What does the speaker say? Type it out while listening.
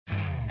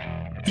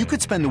You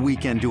could spend the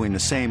weekend doing the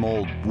same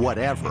old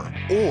whatever,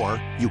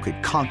 or you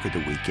could conquer the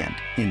weekend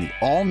in the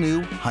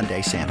all-new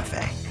Hyundai Santa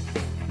Fe.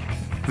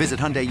 Visit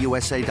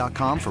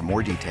HyundaiUSA.com for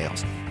more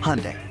details.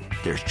 Hyundai,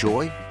 there's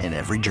joy in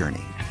every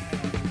journey.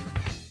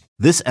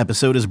 This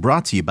episode is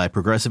brought to you by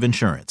Progressive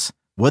Insurance.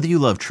 Whether you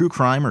love true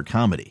crime or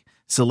comedy,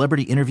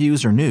 celebrity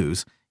interviews or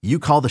news, you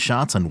call the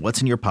shots on what's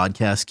in your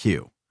podcast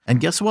queue. And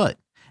guess what?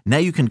 Now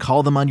you can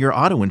call them on your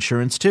auto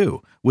insurance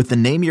too with the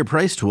Name Your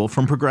Price tool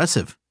from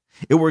Progressive.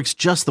 It works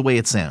just the way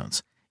it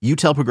sounds. You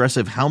tell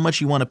Progressive how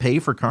much you want to pay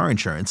for car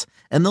insurance,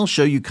 and they'll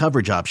show you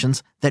coverage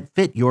options that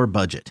fit your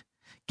budget.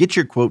 Get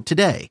your quote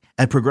today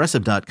at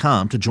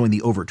Progressive.com to join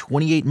the over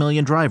 28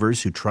 million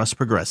drivers who trust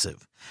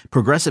Progressive.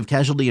 Progressive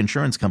Casualty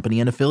Insurance Company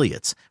and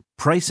Affiliates.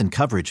 Price and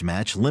coverage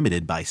match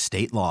limited by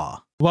state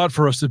law. A lot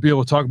for us to be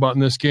able to talk about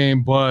in this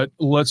game, but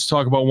let's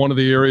talk about one of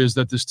the areas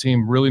that this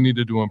team really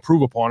needed to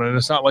improve upon. And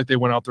it's not like they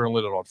went out there and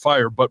lit it on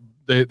fire, but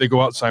they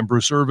go out and sign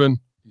Bruce Irvin.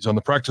 He's on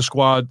the practice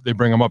squad. They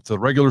bring him up to the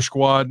regular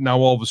squad. Now,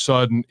 all of a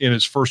sudden, in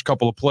his first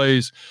couple of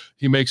plays,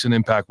 he makes an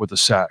impact with a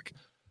sack.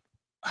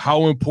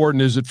 How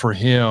important is it for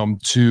him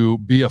to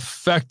be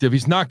effective?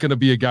 He's not going to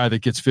be a guy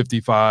that gets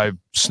 55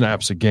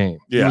 snaps a game.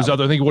 Yeah. He was out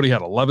there, I think, what he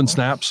had, 11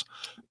 snaps?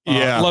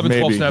 11, maybe,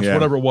 12 snaps,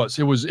 whatever it was.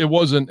 It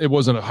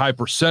wasn't a high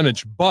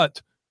percentage,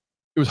 but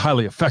it was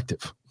highly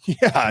effective.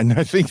 Yeah, and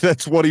I think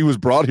that's what he was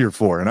brought here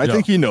for, and I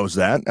think he knows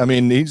that. I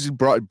mean, he's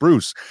brought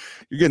Bruce.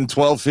 You're getting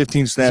 12,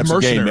 15 snaps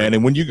a game, man,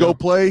 and when you go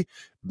play,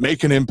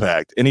 make an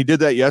impact, and he did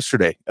that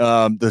yesterday.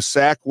 The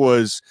sack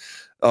was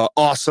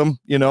awesome,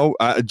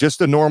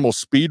 just a normal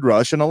speed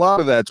rush, and a lot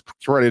of that's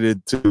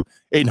credited to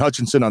Aiden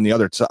Hutchinson on the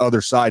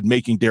other side,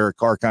 making Derek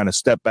Carr kind of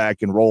step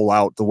back and roll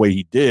out the way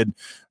he did.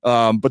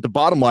 But the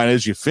bottom line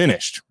is you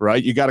finished,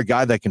 right? You got a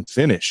guy that can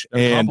finish.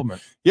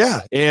 Compliment.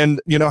 Yeah,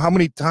 and how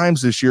many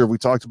times this year have we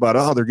talked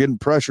about, they're getting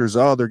pressures,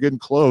 they're getting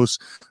close.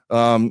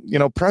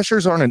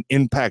 Pressures aren't an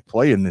impact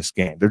play in this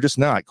game. They're just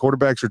not.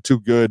 Quarterbacks are too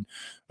good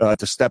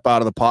to step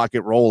out of the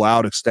pocket, roll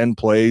out, extend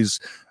plays,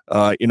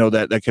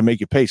 that can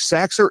make you pay.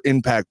 Sacks are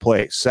impact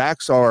plays.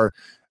 Sacks are,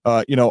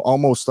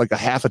 almost like a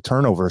half a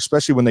turnover,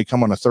 especially when they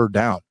come on a third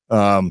down.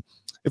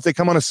 If they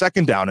come on a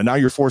second down and now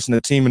you're forcing the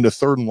team into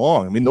third and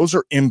long, I mean, those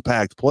are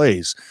impact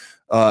plays.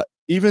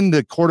 Even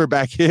the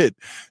quarterback hit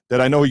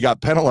that I know he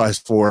got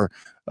penalized for,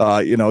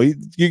 you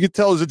could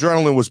tell his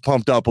adrenaline was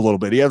pumped up a little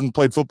bit. He hasn't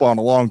played football in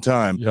a long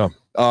time. Yeah.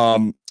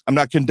 I'm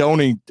not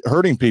condoning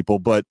hurting people,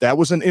 but that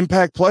was an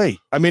impact play.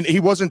 I mean, he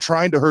wasn't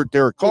trying to hurt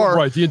Derek Carr.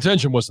 Right. The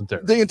intention wasn't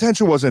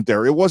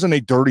there. It wasn't a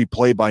dirty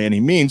play by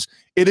any means.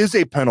 It is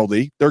a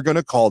penalty. They're going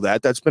to call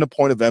that. That's been a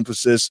point of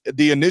emphasis.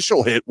 The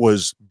initial hit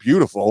was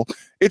beautiful.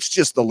 It's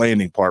just the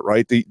landing part,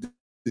 right?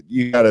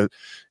 You got to,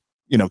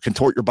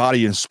 contort your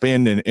body and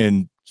spin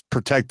and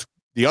protect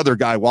the other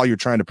guy while you're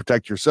trying to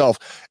protect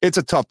yourself. It's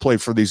a tough play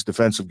for these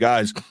defensive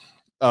guys.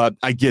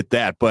 I get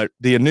that, but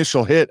the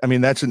initial hit, I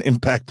mean, that's an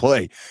impact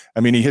play.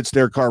 I mean, he hits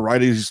Derek Carr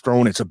right as he's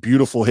thrown. It's a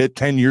beautiful hit.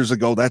 10 years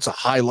ago, that's a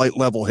highlight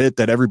level hit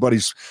that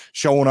everybody's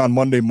showing on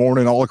Monday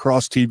morning all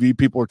across TV.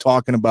 People are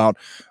talking about,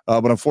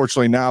 but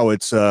unfortunately now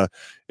it's going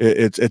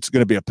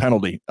to be a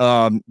penalty.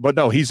 But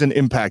no, he's an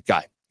impact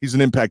guy.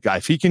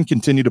 If he can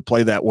continue to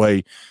play that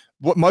way,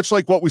 much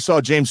like what we saw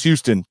James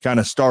Houston kind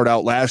of start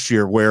out last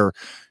year, where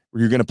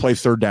you're going to play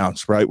third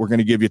downs, right? We're going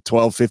to give you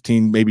 12,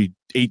 15, maybe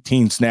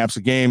 18 snaps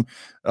a game.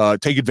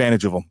 Take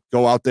advantage of them.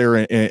 Go out there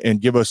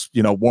and give us,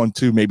 1,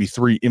 2, maybe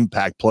 3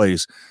 impact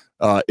plays.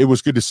 It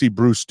was good to see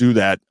Bruce do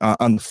that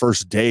on the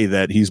first day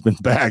that he's been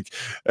back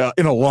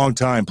in a long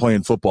time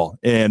playing football.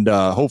 And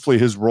hopefully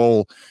his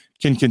role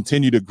can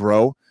continue to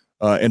grow.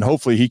 And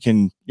hopefully he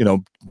can,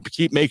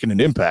 keep making an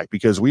impact,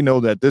 because we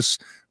know that this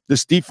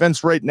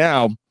defense right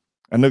now,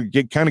 I know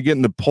kind of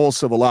getting the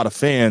pulse of a lot of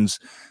fans.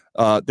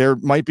 There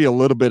might be a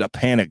little bit of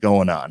panic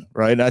going on,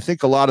 right? And I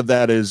think a lot of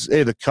that is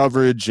the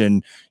coverage,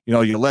 and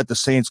you let the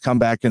Saints come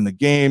back in the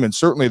game, and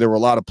certainly there were a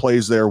lot of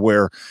plays there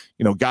where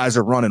guys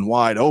are running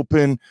wide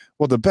open.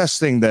 Well, the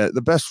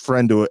best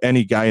friend to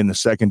any guy in the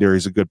secondary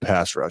is a good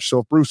pass rush. So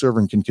if Bruce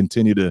Irvin can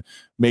continue to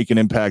make an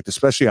impact,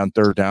 especially on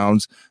third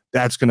downs,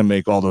 that's going to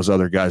make all those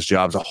other guys'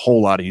 jobs a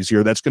whole lot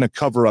easier. That's going to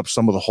cover up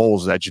some of the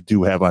holes that you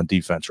do have on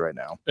defense right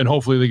now. And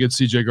hopefully they get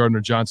C.J.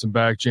 Gardner-Johnson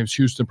back. James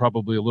Houston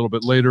probably a little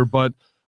bit later, but